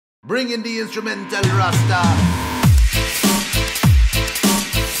bringing the instrumental Rasta.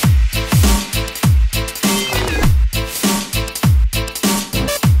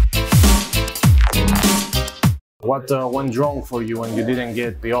 What went wrong for you when you didn't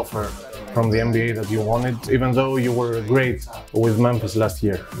get the offer from the NBA that you wanted, even though you were great with Memphis last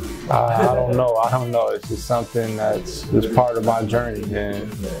year? I don't know. It's just something that's part of my journey,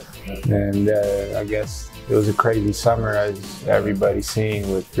 and I guess it was a crazy summer, as everybody's seen,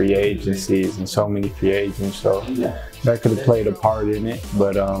 with free agencies and so many free agents. So that could have played a part in it,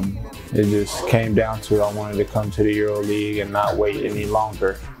 but it just came down to I wanted to come to the EuroLeague and not wait any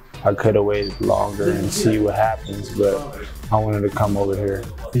longer. I could have waited longer and see what happens, but I wanted to come over here.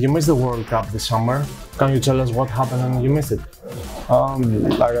 You missed the World Cup this summer. Can you tell us what happened and you missed it?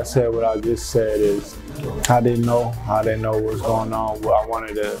 Like I said, what I just said is I didn't know what was going on. I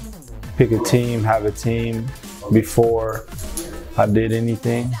wanted to pick a team, have a team before I did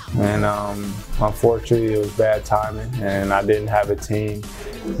anything, and unfortunately it was bad timing, and I didn't have a team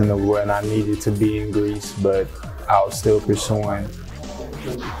when I needed to be in Greece, but I was still pursuing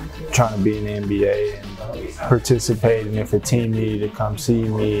trying to be in the NBA and participating. If a team needed to come see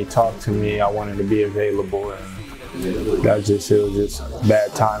me, talk to me, I wanted to be available, and it was just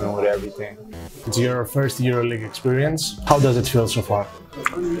bad timing with everything. It's your first EuroLeague experience. How does it feel so far?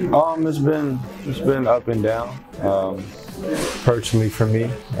 It's been up and down, personally for me,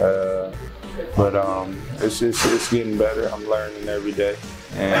 but it's getting better. I'm learning every day,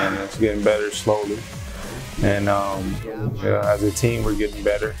 and it's getting better slowly. And as a team, we're getting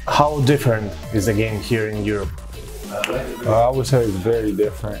better. How different is the game here in Europe? I would say it's very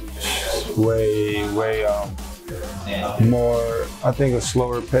different. Way more, I think, a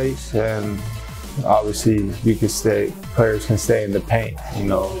slower pace, and obviously players can stay in the paint,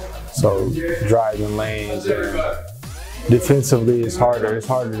 so driving lanes, and defensively it's harder. It's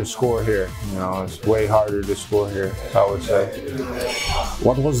harder to score here. It's way harder to score here, I would say.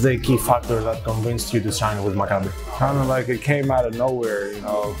 What was the key factor that convinced you to sign with Maccabi? Kind of like it came out of nowhere,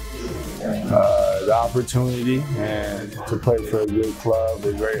 the opportunity, and to play for a good club,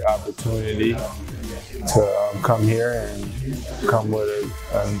 a great opportunity to come here and come with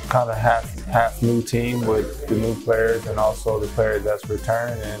a kind of half new team with the new players and also the players that's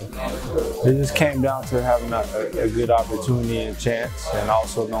returned, and it just came down to having a good opportunity and chance, and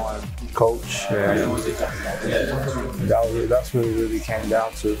also knowing coach, and that's what it really came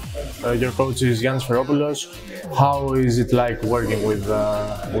down to. Your coach is Jan Sferopoulos. How is it like working with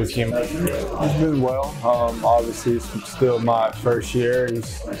him? It's been well. Obviously, it's still my first year.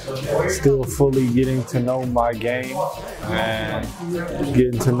 He's still fully getting to know my game and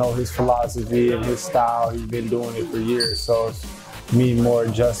getting to know his philosophy and his style. He's been doing it for years, so it's me more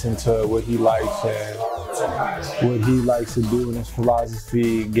adjusting to what he likes and what he likes to do in his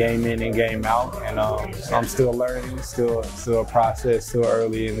philosophy, game in and game out. And I'm still learning, still a process, still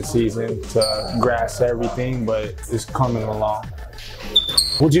early in the season to grasp everything, but it's coming along.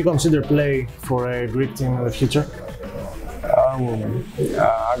 Would you consider play for a Greek team in the future?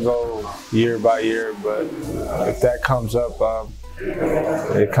 I go year by year, but if that comes up,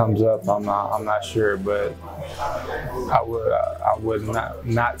 it comes up. I'm not sure, but I would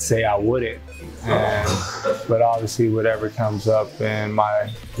not say I wouldn't. But obviously, whatever comes up in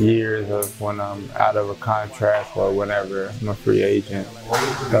my years of when I'm out of a contract or whenever I'm a free agent,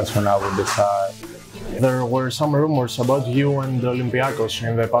 that's when I would decide. There were some rumors about you and Olympiacos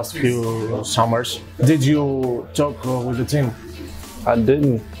in the past few summers. Did you talk with the team? I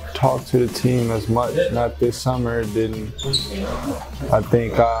didn't talk to the team as much, not this summer. Didn't. I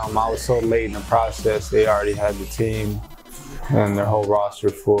think I was so late in the process, they already had the team and their whole roster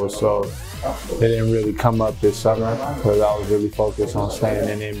full, so it didn't really come up this summer because I was really focused on staying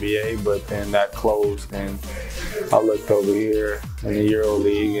in the NBA, but then that closed and I looked over here in the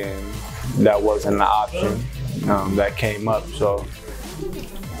EuroLeague and that wasn't an option that came up, so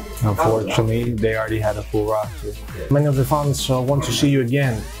unfortunately they already had a full roster. Many of the fans want to see you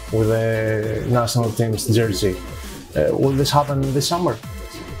again with the national team's jersey. Will this happen this summer?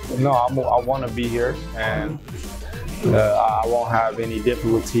 No, I want to be here, and I won't have any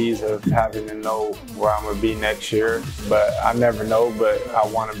difficulties of having to know where I'm going to be next year, but I never know, but I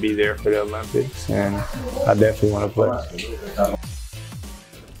want to be there for the Olympics, and I definitely want to play.